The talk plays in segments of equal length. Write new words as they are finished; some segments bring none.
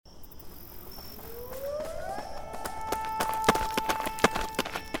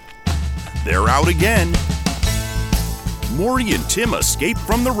They're out again. Maury and Tim escape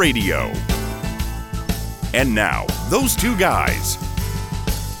from the radio. And now, those two guys,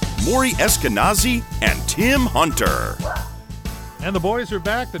 Maury Eskenazi and Tim Hunter. And the boys are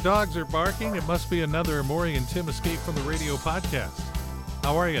back. The dogs are barking. It must be another Maury and Tim Escape from the Radio podcast.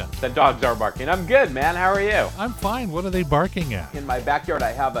 How are you? The dogs are barking. I'm good, man. How are you? I'm fine. What are they barking at? In my backyard,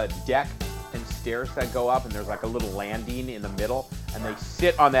 I have a deck and stairs that go up, and there's like a little landing in the middle, and they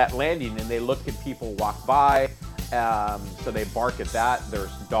sit on that landing, and they look at people walk by, so they bark at that.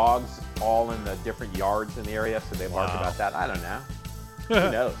 There's dogs all in the different yards in the area, so they bark about that. I don't know.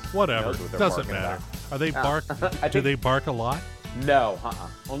 Who knows? Whatever. Who knows what they're Doesn't barking matter. about. Are they bark? Do they bark a lot? No,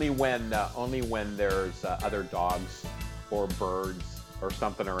 only when there's other dogs or birds or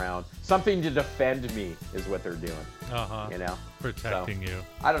something around. Something to defend me is what they're doing. You know, protecting you.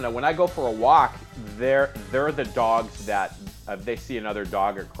 I don't know. When I go for a walk, they're the dogs that they see another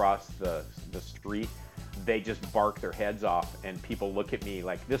dog across the street, they just bark their heads off, and people look at me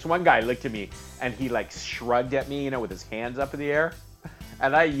like this. One guy looked at me and he like shrugged at me, you know, with his hands up in the air,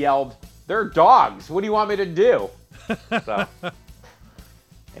 and I yelled, "They're dogs. What do you want me to do?" So,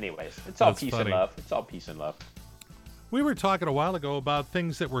 anyways, it's all That's peace funny. and love. It's all peace and love. We were talking a while ago about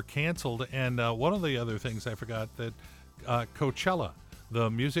things that were canceled, and one of the other things I forgot that Coachella,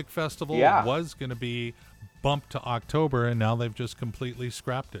 the music festival, was going to be bumped to October, and now they've just completely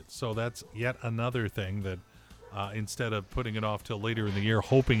scrapped it. So that's yet another thing that instead of putting it off till later in the year,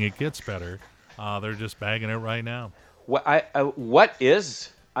 hoping it gets better, they're just bagging it right now.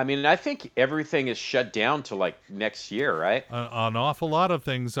 I mean, I think everything is shut down till like next year, right? An awful lot of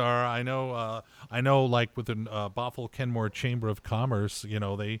things are. I know, like with the Bothell Kenmore Chamber of Commerce, you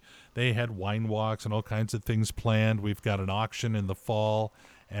know, they had wine walks and all kinds of things planned. We've got an auction in the fall,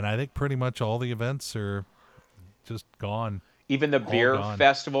 and I think pretty much all the events are just gone. Even the beer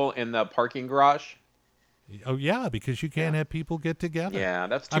festival in the parking garage. Oh yeah, because you can't have people get together. Yeah,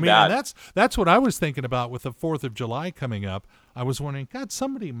 that's too bad. And that's what I was thinking about with the 4th of July coming up. I was wondering, God,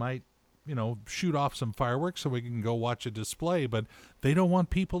 somebody might, you know, shoot off some fireworks so we can go watch a display, but they don't want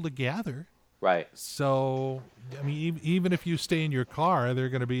people to gather. Right. So, I mean, even if you stay in your car, they're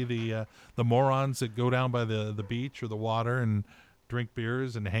going to be the morons that go down by the beach or the water and drink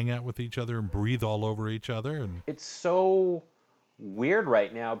beers and hang out with each other and breathe all over each other. And it's so weird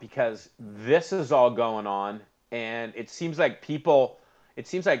right now because this is all going on, and it seems like people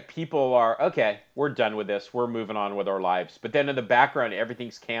are, okay, we're done with this, we're moving on with our lives, but then in the background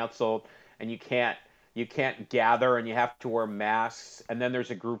everything's canceled, and you can't gather, and you have to wear masks, and then there's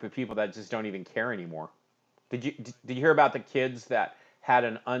a group of people that just don't even care anymore. Did you hear about the kids that had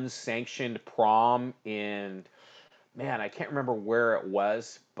an unsanctioned prom in, man, I can't remember where it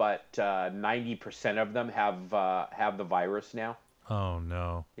was, but 90% of them have the virus now? Oh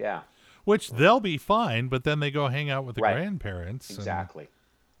no. Yeah. Which they'll be fine, but then they go hang out with the grandparents. Exactly.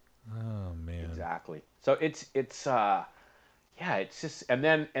 Oh man. Exactly. So it's just and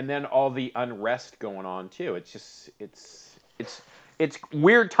then all the unrest going on too. It's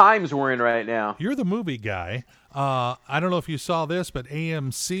weird times we're in right now. You're the movie guy. I don't know if you saw this, but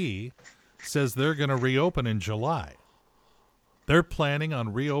AMC says they're going to reopen in July. They're planning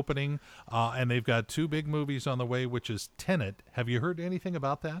on reopening, and they've got 2 big movies on the way, which is Tenet. Have you heard anything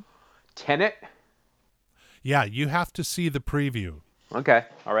about that? Tenet? Yeah, you have to see the preview. Okay,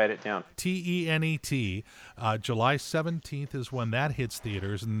 I'll write it down. Tenet. July 17th is when that hits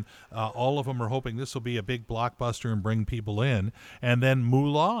theaters, and all of them are hoping this will be a big blockbuster and bring people in. And then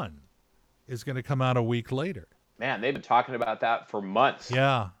Mulan is going to come out a week later. Man, they've been talking about that for months.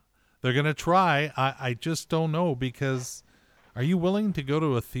 Yeah, they're going to try. I just don't know, because are you willing to go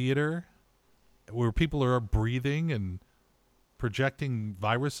to a theater where people are breathing and projecting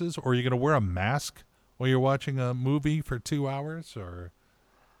viruses, or are you going to wear a mask while you're watching a movie for 2 hours? Or,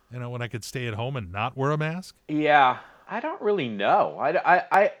 you know, when I could stay at home and not wear a mask? Yeah, I don't really know.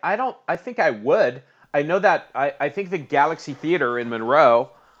 I think I would. I know that I think the Galaxy Theater in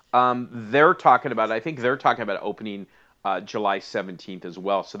Monroe, they're talking about opening July 17th as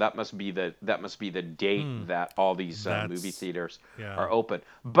well. So that must be the date that all these movie theaters are open.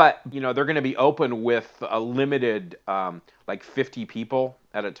 But, you know, they're going to be open with a limited, like 50 people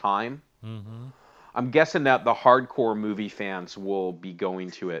at a time. Mm-hmm. I'm guessing that the hardcore movie fans will be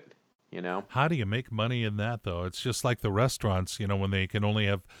going to it, you know? How do you make money in that, though? It's just like the restaurants, you know, when they can only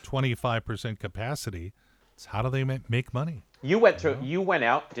have 25% capacity. It's how do they make money? You went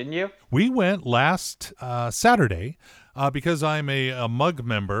out, didn't you? We went last Saturday because I'm a mug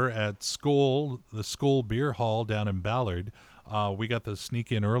member at the Skoll Beer Hall down in Ballard. We got the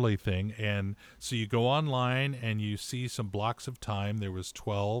sneak in early thing, and so you go online and you see some blocks of time. There was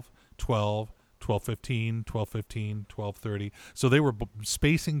 12, 12, 12:15, 12:15, 12:30. So they were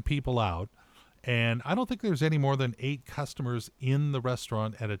spacing people out. And I don't think there's any more than 8 customers in the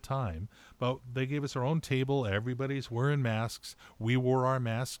restaurant at a time. But they gave us our own table. Everybody's wearing masks. We wore our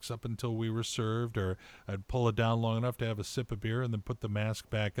masks up until we were served, or I'd pull it down long enough to have a sip of beer and then put the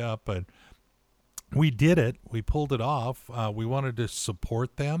mask back up. But we did it. We pulled it off. We wanted to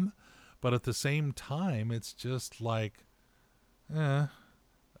support them. But at the same time, it's just like, okay,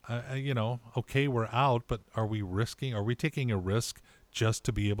 we're out, but are we taking a risk just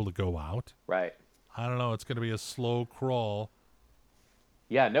to be able to go out? Right. I don't know. It's going to be a slow crawl.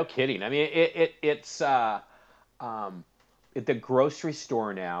 Yeah, no kidding. I mean, it's at the grocery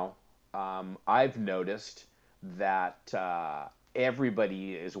store now. I've noticed that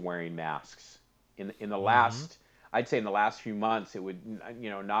everybody is wearing masks. In the last, I'd say in the last few months, it would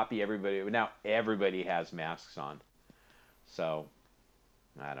not be everybody. But now everybody has masks on. So,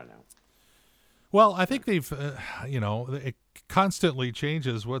 I don't know. Well, I think they've, it constantly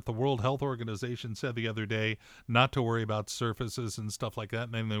changes. What the World Health Organization said the other day, not to worry about surfaces and stuff like that.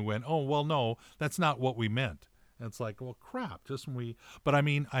 And then they went, oh, well, no, that's not what we meant. And it's like, well, crap. But I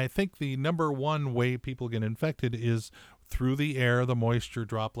mean, I think the number one way people get infected is through the air, the moisture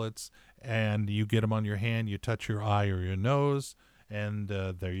droplets, and you get them on your hand, you touch your eye or your nose, and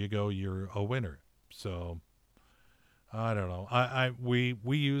there you go. You're a winner. So I don't know. We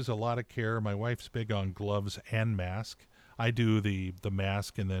use a lot of care. My wife's big on gloves and mask. I do the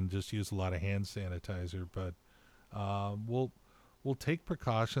mask and then just use a lot of hand sanitizer. But we'll take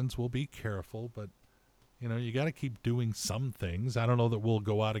precautions. We'll be careful. But you got to keep doing some things. I don't know that we'll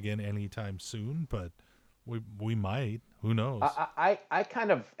go out again anytime soon, but we might. Who knows? I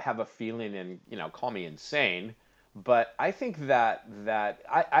kind of have a feeling, and call me insane, but I think that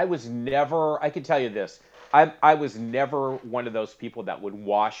I was never. I can tell you this. I was never one of those people that would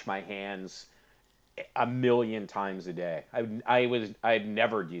wash my hands 1,000,000 times a day. I'd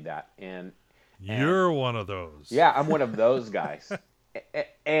never do that. And you're one of those. Yeah, I'm one of those guys.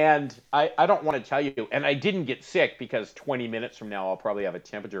 And I don't want to tell you, and I didn't get sick because 20 minutes from now I'll probably have a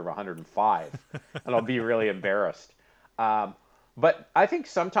temperature of 105, and I'll be really embarrassed. But I think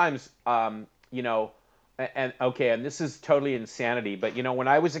sometimes, and this is totally insanity, but when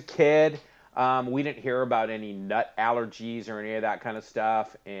I was a kid, we didn't hear about any nut allergies or any of that kind of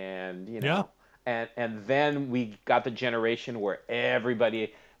stuff, and and then we got the generation where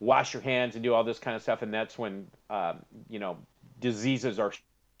everybody wash your hands and do all this kind of stuff, and that's when diseases are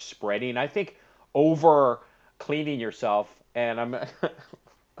spreading. I think over cleaning yourself, and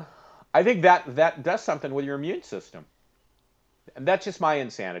I think that does something with your immune system, and that's just my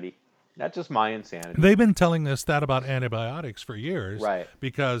insanity. That's just my insanity. They've been telling us that about antibiotics for years. Right.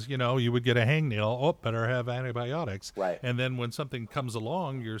 Because, you would get a hangnail. Oh, better have antibiotics. Right. And then when something comes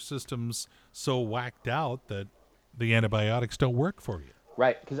along, your system's so whacked out that the antibiotics don't work for you.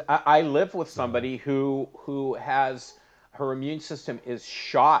 Right. Because I live with somebody who has, her immune system is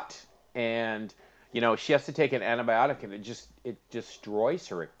shot, and, she has to take an antibiotic, and it destroys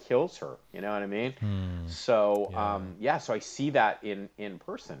her. It kills her. You know what I mean? So, so I see that in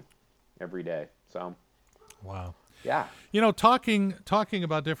person every day. So, wow. Yeah. Talking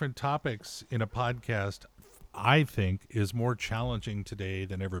about different topics in a podcast, I think, is more challenging today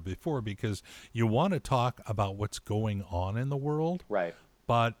than ever before, because you want to talk about what's going on in the world. Right.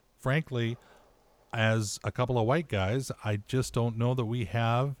 But frankly, as a couple of white guys, I just don't know that we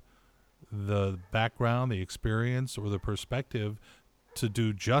have the background, the experience, or the perspective to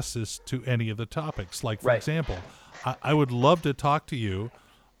do justice to any of the topics. Like, for example, I would love to talk to you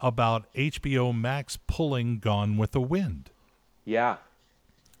about HBO Max pulling Gone with the Wind. Yeah.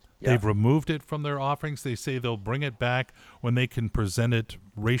 They've removed it from their offerings. They say they'll bring it back when they can present it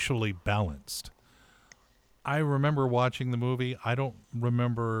racially balanced. I remember watching the movie. I don't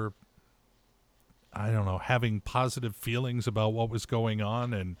remember, having positive feelings about what was going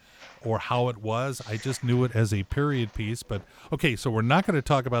on or how it was. I just knew it as a period piece. But, okay, so we're not going to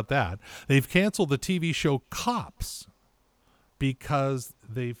talk about that. They've canceled the TV show Cops because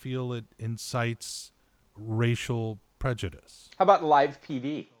they feel it incites racial prejudice. How about Live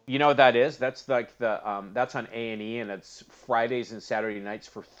PD? You know what that is? That's like that's on A&E, and it's Fridays and Saturday nights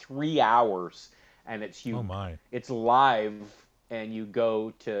for 3 hours, and it's Oh my! It's live, and you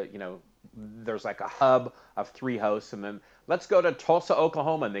go to there's like a hub of 3 hosts, and then let's go to Tulsa,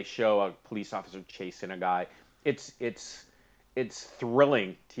 Oklahoma, and they show a police officer chasing a guy. It's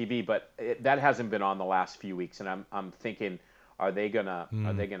thrilling TV, but that hasn't been on the last few weeks, and I'm thinking, are they gonna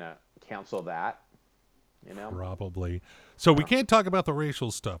cancel that? Probably. So we can't talk about the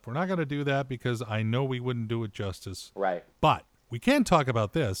racial stuff. We're not going to do that because I know we wouldn't do it justice. Right. But we can talk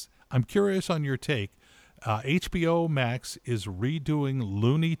about this. I'm curious on your take. HBO Max is redoing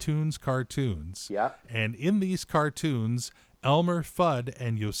Looney Tunes cartoons. Yeah. And in these cartoons, Elmer Fudd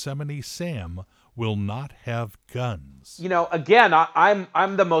and Yosemite Sam will not have guns. You know, again,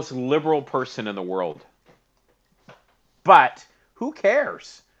 I'm the most liberal person in the world. But who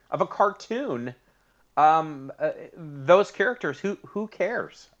cares of a cartoon? Those characters, who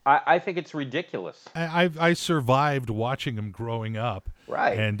cares? I think it's ridiculous. I survived watching him growing up,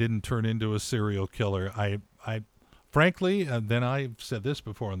 right, and didn't turn into a serial killer. I frankly, then I've said this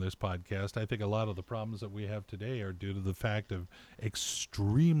before on this podcast, I think a lot of the problems that we have today are due to the fact of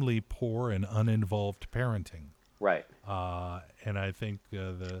extremely poor and uninvolved parenting. Right. And I think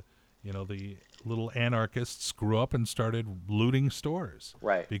the little anarchists grew up and started looting stores.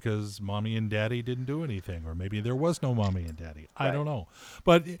 Right. Because mommy and daddy didn't do anything, or maybe there was no mommy and daddy. I right. don't know.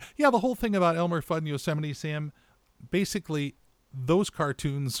 But yeah, the whole thing about Elmer Fudd and Yosemite Sam, basically those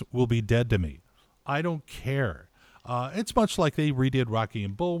cartoons will be dead to me. I don't care. It's much like they redid Rocky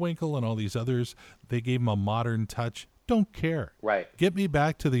and Bullwinkle and all these others. They gave them a modern touch. Don't care. Right. Get me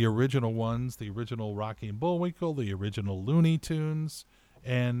back to the original ones, the original Rocky and Bullwinkle, the original Looney Tunes,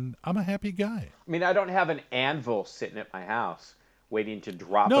 and I'm a happy guy. I mean, I don't have an anvil sitting at my house waiting to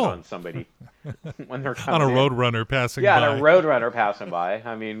drop it on somebody when they're coming on a in. Roadrunner passing by. Yeah, on a Roadrunner passing by.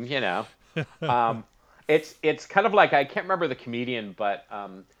 I mean, it's kind of like, I can't remember the comedian, but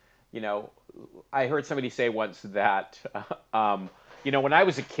I heard somebody say once that when I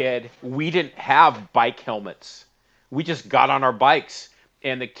was a kid, we didn't have bike helmets. We just got on our bikes,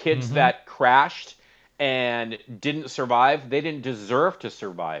 and the kids that crashed and didn't survive, they didn't deserve to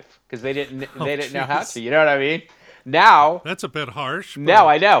survive because they didn't know how to. You know what I mean? Now that's a bit harsh. But... Now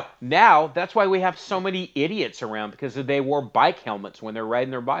I know. Now that's why we have so many idiots around, because they wore bike helmets when they're riding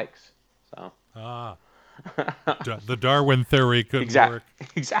their bikes. So the Darwin theory couldn't work.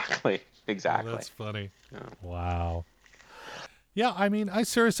 Exactly. Oh, that's funny. Yeah. Wow. Yeah, I mean, I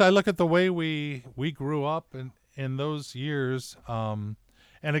look at the way we grew up in those years.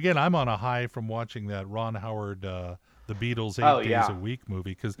 And again, I'm on a high from watching that Ron Howard, The Beatles 8 Days a Week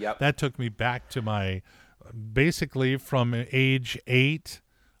movie, because that took me back to my, basically from age 8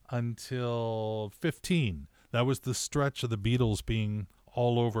 until 15. That was the stretch of the Beatles being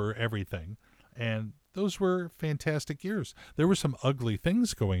all over everything. And those were fantastic years. There were some ugly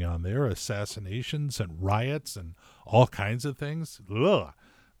things going on there, assassinations and riots and all kinds of things. Ugh.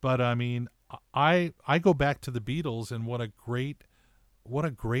 But I mean, I go back to the Beatles, and what a great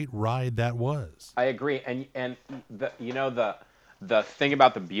ride that was. I agree. And the thing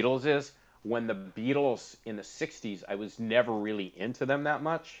about the Beatles is, when the Beatles in the 60s, I was never really into them that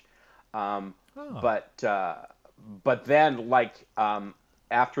much. But then, like,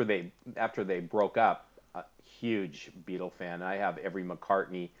 after they broke up, a huge Beatle fan. I have every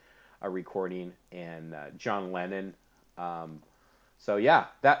McCartney recording, and John Lennon. So yeah,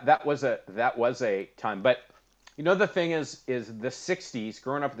 that was a time. But the thing is the 60s.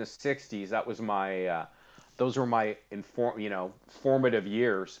 Growing up in the 60s, that was my those were my formative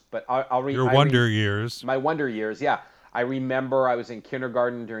years. But wonder years. My wonder years, yeah. I remember I was in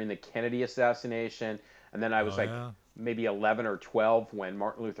kindergarten during the Kennedy assassination, and then I was maybe 11 or 12 when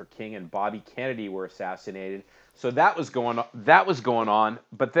Martin Luther King and Bobby Kennedy were assassinated. So that was going on.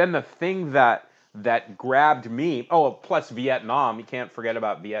 But then the thing that grabbed me, plus Vietnam, you can't forget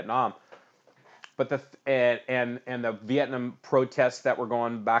about Vietnam. But the Vietnam protests that were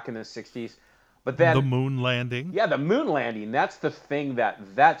going back in the 60s. But then the moon landing. Yeah, the moon landing. That's the thing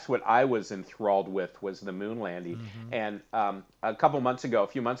that's what I was enthralled with, was the moon landing. And a few months ago,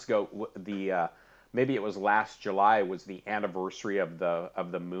 maybe it was last July, was the anniversary of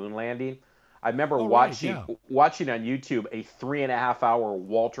the moon landing. I remember watching on YouTube a 3.5-hour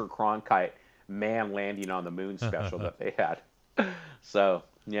Walter Cronkite man landing on the moon special that they had. So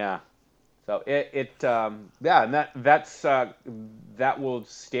yeah. So and that will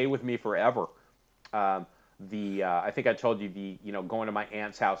stay with me forever. I think I told you going to my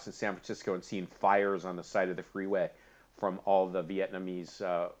aunt's house in San Francisco and seeing fires on the side of the freeway from all the Vietnamese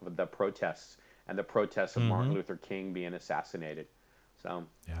the protests and the protests of Martin Luther King being assassinated. So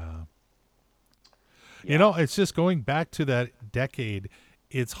yeah. It's just going back to that decade.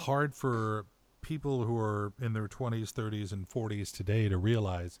 It's hard for people who are in their 20s, 30s, and 40s today to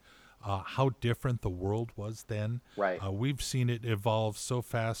realize how different the world was then. Right. We've seen it evolve so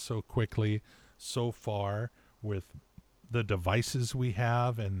fast, so quickly, so far, with the devices we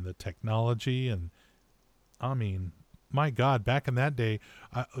have and the technology. And I mean, my God, back in that day,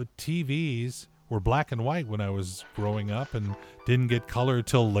 TVs were black and white when I was growing up and didn't get color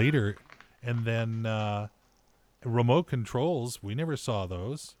till later. And then, remote controls, we never saw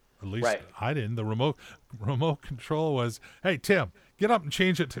those. At least I didn't. The remote control was, hey, Tim, get up and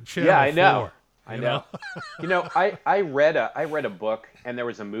change it to channel 4. I know. I know. I read a book, and there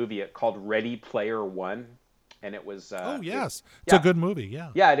was a movie called Ready Player One, and it was. It's a good movie. Yeah.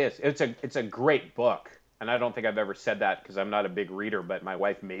 Yeah, it is. It's a great book, and I don't think I've ever said that because I'm not a big reader, but my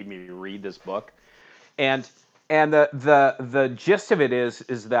wife made me read this book, and the gist of it is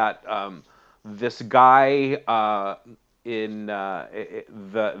that this guy he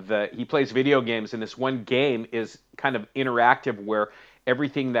plays video games, and this one game is kind of interactive where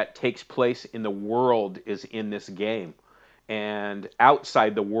everything that takes place in the world is in this game, and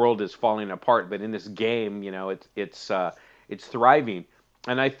outside the world is falling apart, but in this game, it's thriving.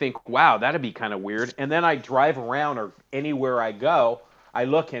 And I think, wow, that'd be kind of weird. And then I drive around, or anywhere I go, I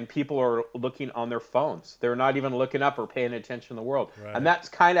look, and people are looking on their phones. They're not even looking up or paying attention to the world. Right. And that's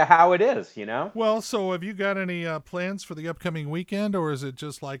kind of how it is, Well, so have you got any plans for the upcoming weekend, or is it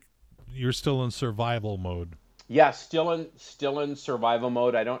just like you're still in survival mode? Yeah, still in survival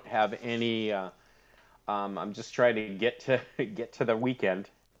mode. I don't have any. I'm just trying to get to the weekend,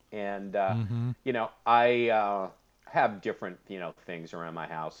 and I have different things around my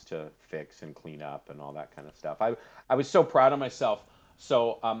house to fix and clean up and all that kind of stuff. I was so proud of myself.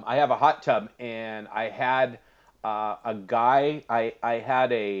 So I have a hot tub, and I had a guy. I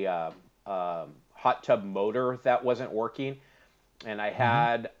had a hot tub motor that wasn't working. And I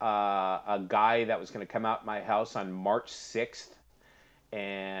had a guy that was going to come out my house on March 6th,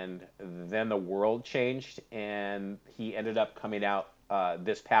 and then the world changed, and he ended up coming out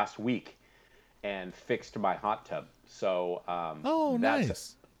this past week and fixed my hot tub. So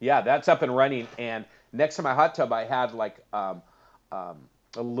nice. Yeah, that's up and running. And next to my hot tub, I had like a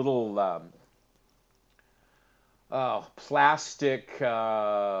little plastic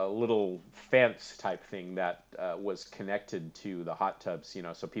little fence type thing that was connected to the hot tubs,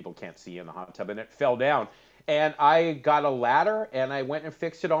 so people can't see in the hot tub, and it fell down. And I got a ladder, and I went and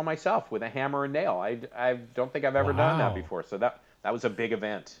fixed it all myself with a hammer and nail. I don't think I've ever done that before. So that was a big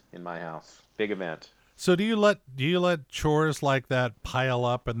event in my house. Big event. So do you let chores like that pile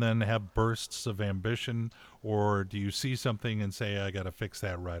up and then have bursts of ambition, or do you see something and say, I got to fix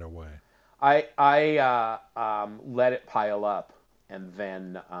that right away? I let it pile up, and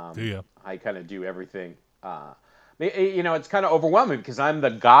then I kind of do everything. It's kind of overwhelming because I'm the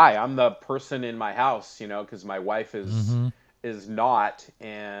guy. I'm the person in my house, because my wife is not,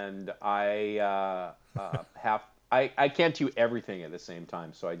 and I can't do everything at the same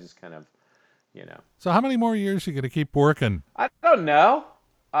time. So I just kind of, So how many more years are you going to keep working? I don't know.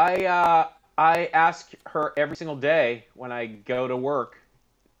 I ask her every single day when I go to work,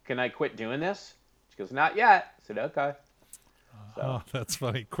 can I quit doing this? She goes, not yet. I said, okay. So. Oh, that's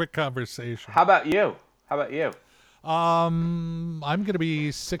funny. Quick conversation. How about you? I'm going to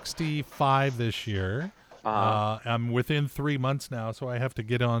be 65 this year. I'm within 3 months now, so I have to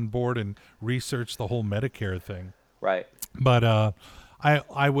get on board and research the whole Medicare thing. Right. But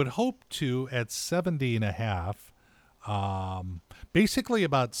I would hope to, at 70 and a half, basically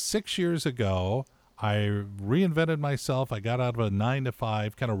about 6 years ago, I reinvented myself. I got out of a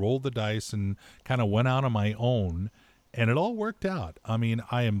 9-to-5, kind of rolled the dice, and kind of went out on my own, and it all worked out. I mean,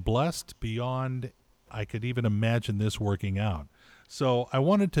 I am blessed beyond I could even imagine this working out. So I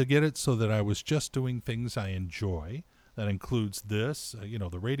wanted to get it so that I was just doing things I enjoy. That includes this,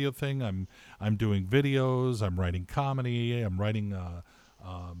 the radio thing. I'm doing videos. I'm writing comedy. I'm writing an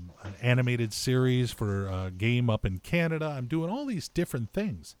animated series for a game up in Canada. I'm doing all these different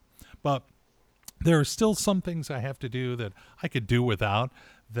things, but there are still some things I have to do that I could do without,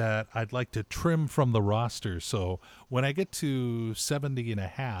 that I'd like to trim from the roster. So when I get to 70 and a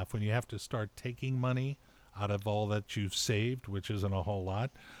half, when you have to start taking money out of all that you've saved, which isn't a whole lot,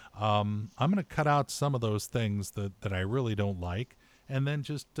 I'm going to cut out some of those things that I really don't like, and then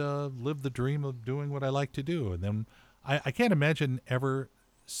just live the dream of doing what I like to do. And then I can't imagine ever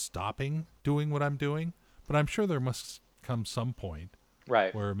stopping doing what I'm doing, but I'm sure there must come some point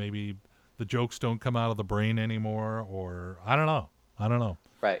right where maybe the jokes don't come out of the brain anymore, or I don't know.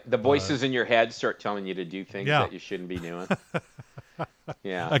 Right. The voices in your head start telling you to do things that you shouldn't be doing.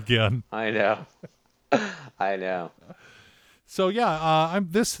 Yeah. Again. I know. I know. So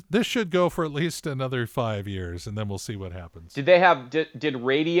this should go for at least another 5 years, and then we'll see what happens. Did they have did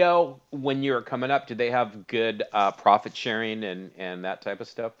radio, when you were coming up, did they have good profit sharing and that type of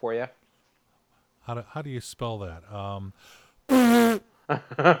stuff for you? How do you spell that?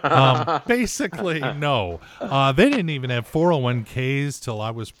 Basically, no. They didn't even have 401ks till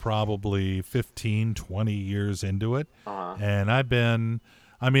I was probably 15, 20 years into it. And I've been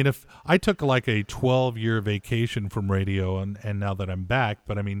I mean, if I took like a 12-year vacation from radio and now that I'm back,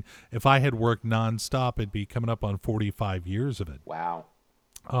 but I mean, if I had worked nonstop, it'd be coming up on 45 years of it. Wow.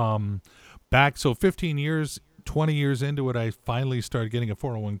 Back, so 15 years, 20 years into it, I finally started getting a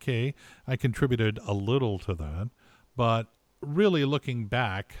 401k. I contributed a little to that, but really looking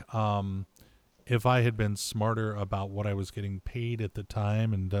back, if I had been smarter about what I was getting paid at the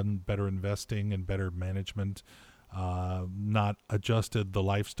time and done better investing and better management, not adjusted the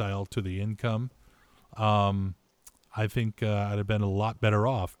lifestyle to the income, I think I'd have been a lot better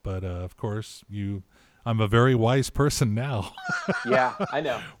off. But of course, I'm a very wise person now. Yeah, I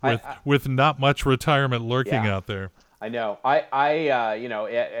know. with not much retirement lurking out there. I know. I you know,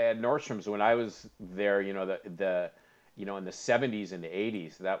 at Nordstrom's when I was there, you know, the you know, in the 70s and the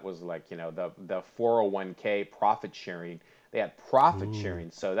 80s, that was like, you know, the 401k profit sharing. They had profit sharing,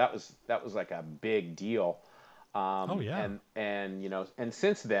 so that was like a big deal. And you know, and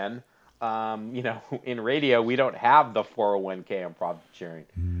since then, you know, in radio we don't have the 401k and profit sharing.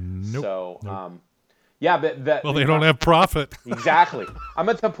 Nope. So yeah, but well, they don't have profit. Exactly. I'm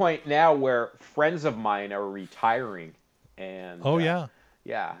at the point now where friends of mine are retiring, and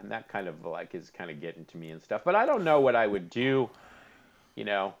yeah, and that kind of like is kind of getting to me and stuff. But I don't know what I would do. You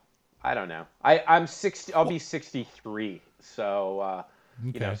know, I don't know. I'm 60. I'll be 63. So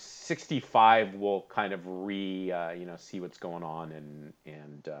you know, 65 will kind of you know, see what's going on,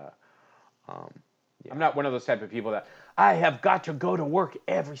 and I'm not one of those type of people that I have got to go to work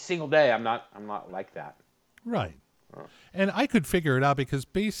every single day. I'm not like that. Right. And I could figure it out because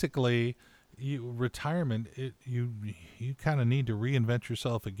basically, retirement, you kind of need to reinvent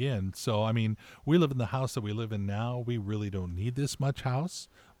yourself again. So, I mean, we live in the house that we live in now. We really don't need this much house,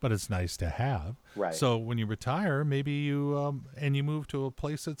 but it's nice to have. Right. So when you retire, maybe you move to a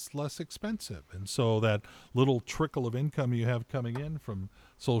place that's less expensive. And so that little trickle of income you have coming in from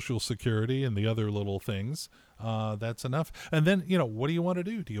Social Security and the other little things, that's enough. And then, you know, what do you want to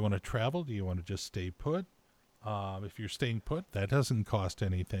do? Do you want to travel? Do you want to just stay put? If you're staying put, that doesn't cost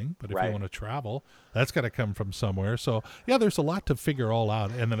anything. But if you want to travel, that's got to come from somewhere. So, yeah, there's a lot to figure all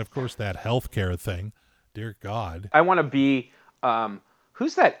out. And then, of course, that healthcare thing. Dear God. I want to be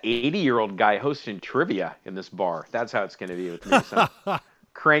who's that 80-year-old guy hosting trivia in this bar? That's how it's going to be with me. Some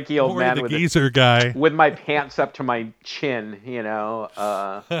cranky old man with geezer guy with my pants up to my chin, you know,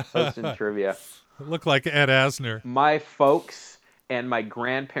 hosting trivia. Look like Ed Asner. My folks and my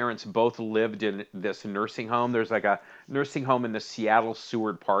grandparents both lived in this nursing home. There's like a nursing home in the Seattle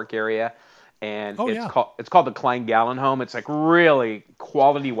Seward Park area, and it's called the Klein Gallen Home. It's like really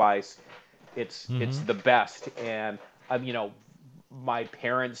quality-wise, it's the best. And you know, my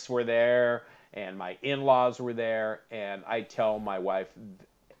parents were there, and my in-laws were there, and I tell my wife,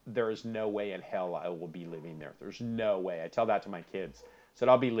 there is no way in hell I will be living there. There's no way. I tell that to my kids. I said,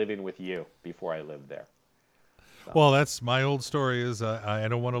 I'll be living with you before I live there. So. Well, that's my old story is I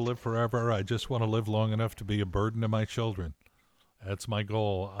don't want to live forever. I just want to live long enough to be a burden to my children. That's my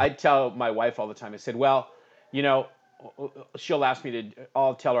goal. I tell my wife all the time, I said, well, you know, she'll ask me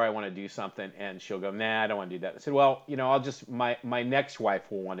I'll tell her I want to do something, and she'll go, nah, I don't want to do that. I said, well, you know, my next wife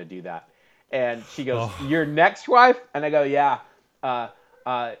will want to do that. And she goes, your next wife? And I go, yeah,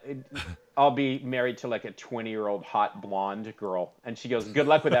 I'll be married to like a 20-year-old hot blonde girl. And she goes, good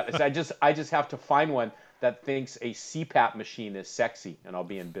luck with that. I said, I just have to find one that thinks a CPAP machine is sexy, and I'll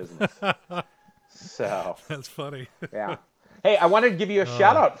be in business. So that's funny. Yeah. Hey, I wanted to give you a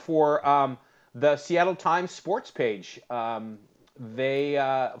shout out for the Seattle Times sports page.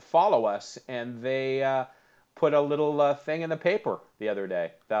 They follow us, and they put a little thing in the paper the other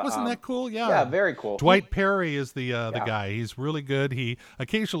day. Wasn't that cool? Yeah. Yeah, very cool. Dwight Perry is the guy. He's really good. He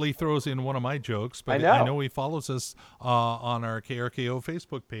occasionally throws in one of my jokes, but I know he follows us on our KRKO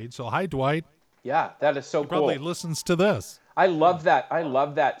Facebook page. So hi, Dwight. Yeah, that is so cool. Probably listens to this. I love that. I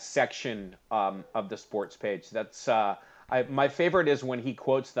love that section of the sports page. That's my favorite is when he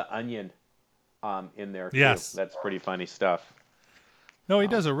quotes The Onion in there too. Yes, that's pretty funny stuff. No, he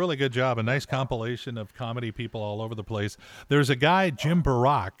does a really good job. A nice compilation of comedy people all over the place. There's a guy, Jim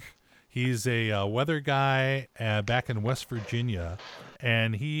Barak. He's a weather guy back in West Virginia,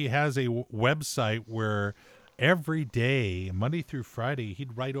 and he has a website where every day, Monday through Friday,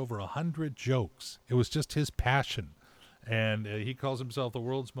 he'd write over 100 jokes. It was just his passion. And he calls himself the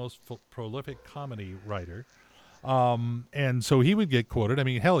world's most prolific comedy writer. And so he would get quoted. I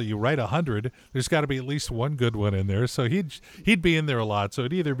mean, hell, you write 100, there's got to be at least one good one in there. So he'd be in there a lot. So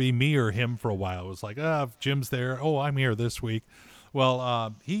it'd either be me or him for a while. It was like, if Jim's there, I'm here this week.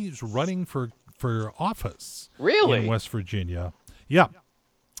 Well, he's running for office. Really? In West Virginia. Yeah.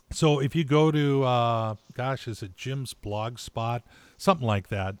 So if you go to, is it Jim's blog spot? something like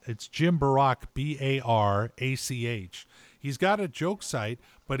that. It's Jim Barach, B-A-R-A-C-H. He's got a joke site,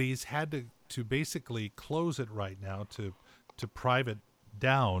 but he's had to basically close it right now to private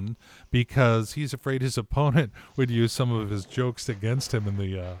down because he's afraid his opponent would use some of his jokes against him in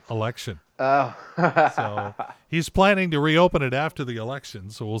the election. Oh. So he's planning to reopen it after the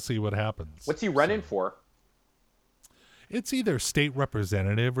election, so we'll see what happens. What's he running for? It's either state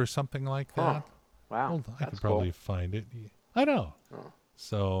representative or something like that. Huh. Wow. Well, I That's could probably cool. find it. I know. Oh.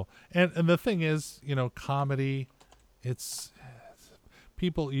 So, and the thing is, comedy, it's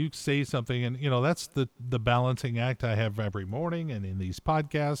people, you say something and, that's the balancing act I have every morning and in these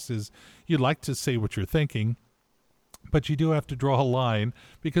podcasts is you'd like to say what you're thinking, but you do have to draw a line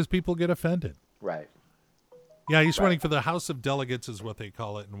because people get offended. Right. Yeah, he's running for the House of Delegates is what they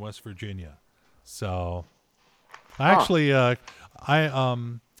call it in West Virginia. So I actually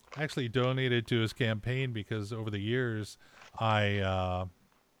donated to his campaign because over the years I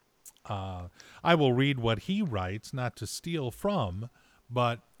will read what he writes, not to steal from,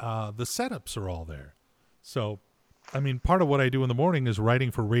 but the setups are all there. So, part of what I do in the morning is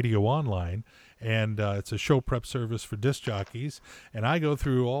writing for Radio Online, and it's a show prep service for disc jockeys, and I go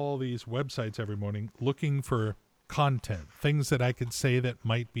through all these websites every morning looking for content, things that I could say that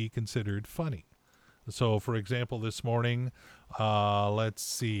might be considered funny. So, for example, this morning, let's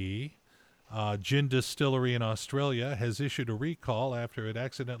see, Gin Distillery in Australia has issued a recall after it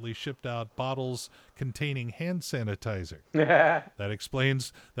accidentally shipped out bottles containing hand sanitizer. That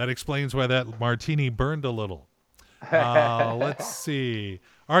explains why that martini burned a little. Let's see.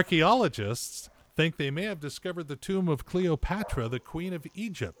 Archaeologists think they may have discovered the tomb of Cleopatra, the Queen of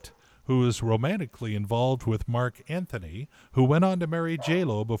Egypt, who was romantically involved with Mark Anthony, who went on to marry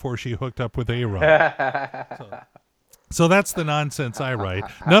J-Lo before she hooked up with A-Rod. So that's the nonsense I write.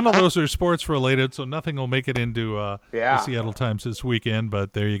 None of those are sports related, so nothing will make it into the Seattle Times this weekend,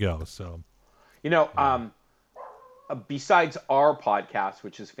 but there you go. So, besides our podcast,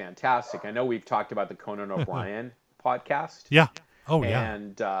 which is fantastic, I know we've talked about the Conan O'Brien podcast. Yeah. Oh, yeah.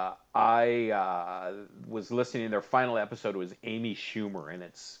 And I was listening, their final episode was Amy Schumer, and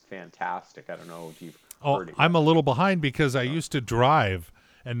it's fantastic. I don't know if you've heard it. I'm a little behind because I used to drive.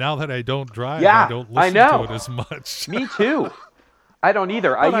 And now that I don't drive, I don't listen to it as much. Me too. I don't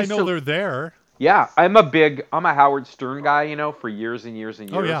either. But I know they're there. Yeah, I'm a Howard Stern guy, for years and years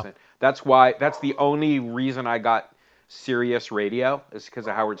and years. Oh, yeah. And that's the only reason I got Sirius Radio is because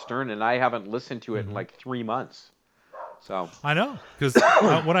of Howard Stern, and I haven't listened to it in like 3 months. So I know, because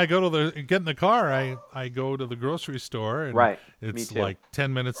when I go to get in the car, I go to the grocery store, and it's like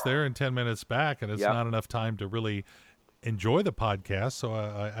 10 minutes there and 10 minutes back, and it's not enough time to really enjoy the podcast, so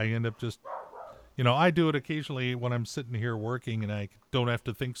I end up just, I do it occasionally when I'm sitting here working and I don't have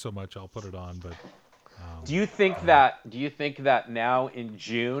to think so much. I'll put it on, but do you think that now in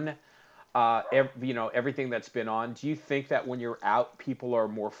June, everything that's been on, do you think that when you're out, people are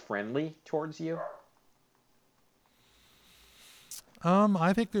more friendly towards you?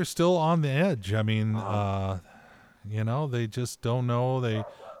 I think they're still on the edge. They just don't know.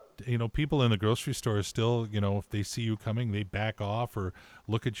 People in the grocery store still, if they see you coming, they back off or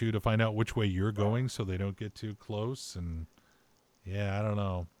look at you to find out which way you're going so they don't get too close. And I don't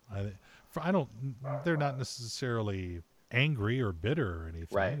know. They're not necessarily angry or bitter or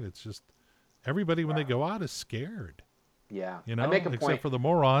anything. Right. It's just everybody when they go out is scared. Yeah. I make a point. Except for the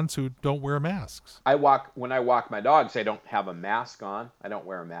morons who don't wear masks. When I walk my dogs, I don't have a mask on. I don't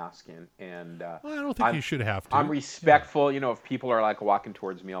wear a mask and I don't think you should have to. I'm respectful. If people are like walking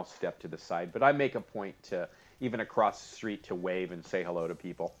towards me, I'll step to the side. But I make a point to, even across the street, to wave and say hello to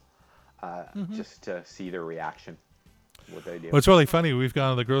people, just to see their reaction, what they do. Well, it's really funny. We've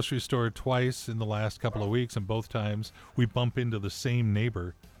gone to the grocery store twice in the last couple of weeks, and both times we bump into the same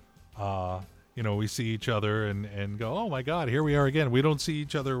neighbor. We see each other and go, oh, my God, here we are again. We don't see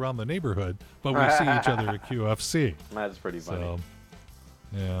each other around the neighborhood, but we see each other at QFC. That's pretty funny. So,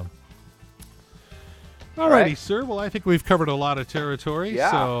 yeah. All righty, sir. Well, I think we've covered a lot of territory.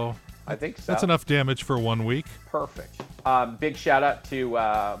 Yeah, so I think so. That's enough damage for 1 week. Perfect. Big shout out to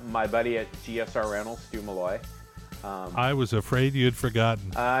my buddy at GSR Rentals, Stu Malloy. I was afraid you'd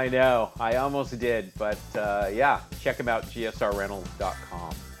forgotten. I know. I almost did. But, check him out,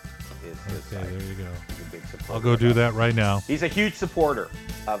 gsrrentals.com. There you go. He's a big supporter. I'll go do that right now. He's a huge supporter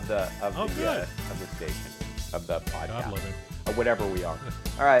of the station, of the podcast. God love it. Or whatever we are.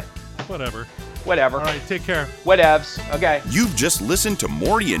 All right. Whatever. All right, take care. Whatevs. Okay. You've just listened to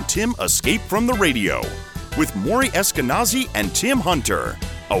Maury and Tim Escape from the Radio with Maury Eskenazi and Tim Hunter,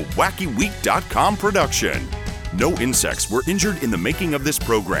 a WackyWeek.com production. No insects were injured in the making of this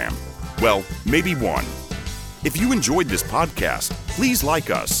program. Well, maybe one. If you enjoyed this podcast, please like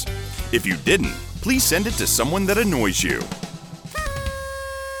us. If you didn't, please send it to someone that annoys you.